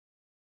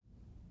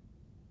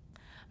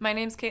My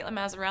name's Kaitlyn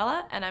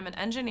Mazzarella, and I'm an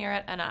engineer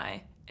at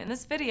NI. In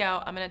this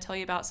video, I'm going to tell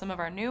you about some of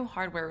our new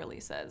hardware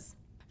releases.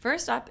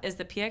 First up is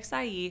the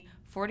PXIe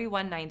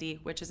 4190,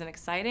 which is an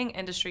exciting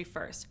industry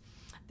first.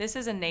 This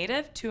is a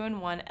native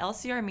 2-in-1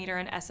 LCR meter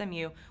and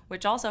SMU,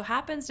 which also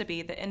happens to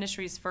be the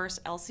industry's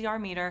first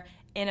LCR meter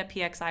in a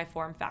PXI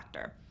form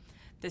factor.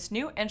 This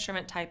new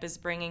instrument type is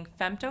bringing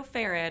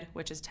femtofarad,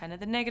 which is 10 to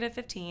the negative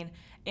 15,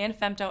 and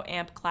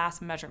femtoamp class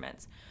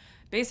measurements.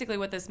 Basically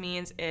what this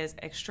means is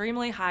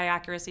extremely high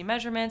accuracy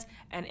measurements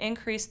and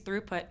increased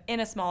throughput in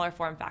a smaller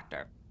form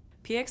factor.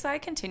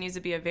 PXI continues to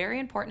be a very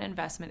important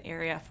investment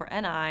area for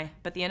NI,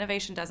 but the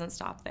innovation doesn't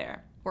stop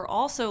there. We're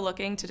also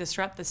looking to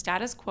disrupt the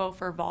status quo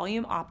for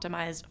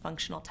volume-optimized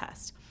functional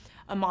test.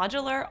 A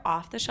modular,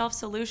 off-the-shelf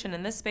solution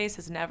in this space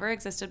has never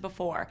existed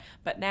before,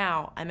 but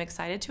now I'm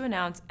excited to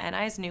announce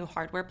NI's new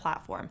hardware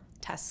platform,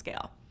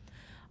 TestScale.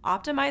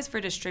 Optimized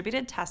for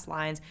distributed test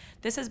lines,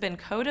 this has been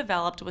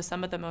co-developed with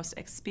some of the most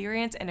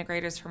experienced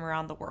integrators from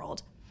around the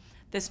world.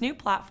 This new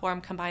platform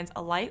combines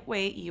a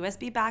lightweight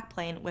USB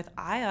backplane with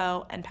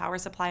I/O and power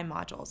supply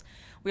modules.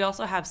 We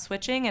also have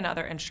switching and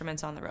other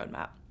instruments on the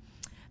roadmap.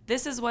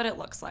 This is what it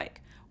looks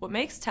like. What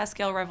makes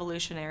TestScale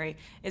revolutionary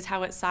is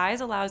how its size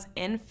allows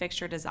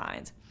in-fixture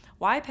designs.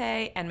 Why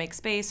pay and make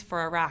space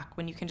for a rack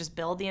when you can just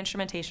build the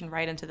instrumentation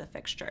right into the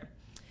fixture?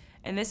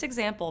 In this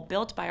example,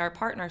 built by our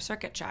partner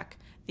CircuitCheck,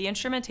 the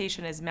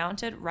instrumentation is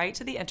mounted right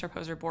to the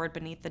interposer board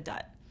beneath the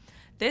DUT.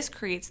 This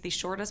creates the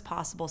shortest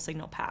possible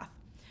signal path.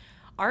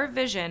 Our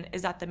vision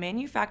is that the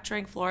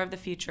manufacturing floor of the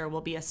future will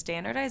be a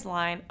standardized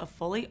line of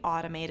fully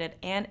automated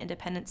and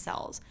independent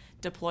cells,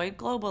 deployed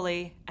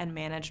globally and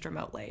managed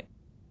remotely.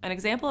 An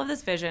example of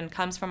this vision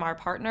comes from our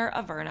partner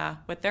Averna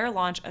with their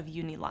launch of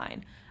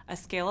UniLine, a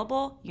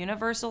scalable,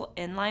 universal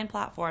inline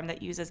platform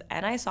that uses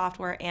NI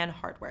software and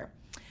hardware.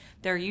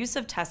 Their use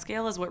of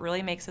TestScale is what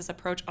really makes this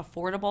approach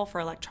affordable for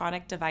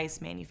electronic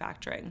device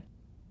manufacturing.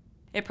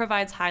 It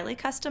provides highly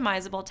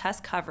customizable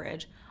test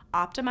coverage,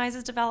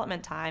 optimizes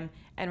development time,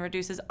 and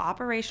reduces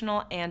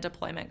operational and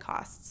deployment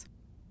costs.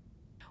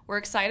 We're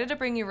excited to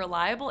bring you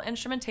reliable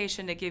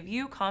instrumentation to give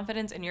you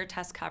confidence in your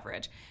test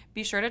coverage.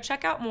 Be sure to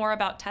check out more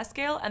about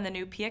TestScale and the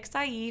new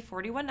PXIe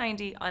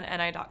 4190 on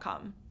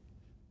ni.com.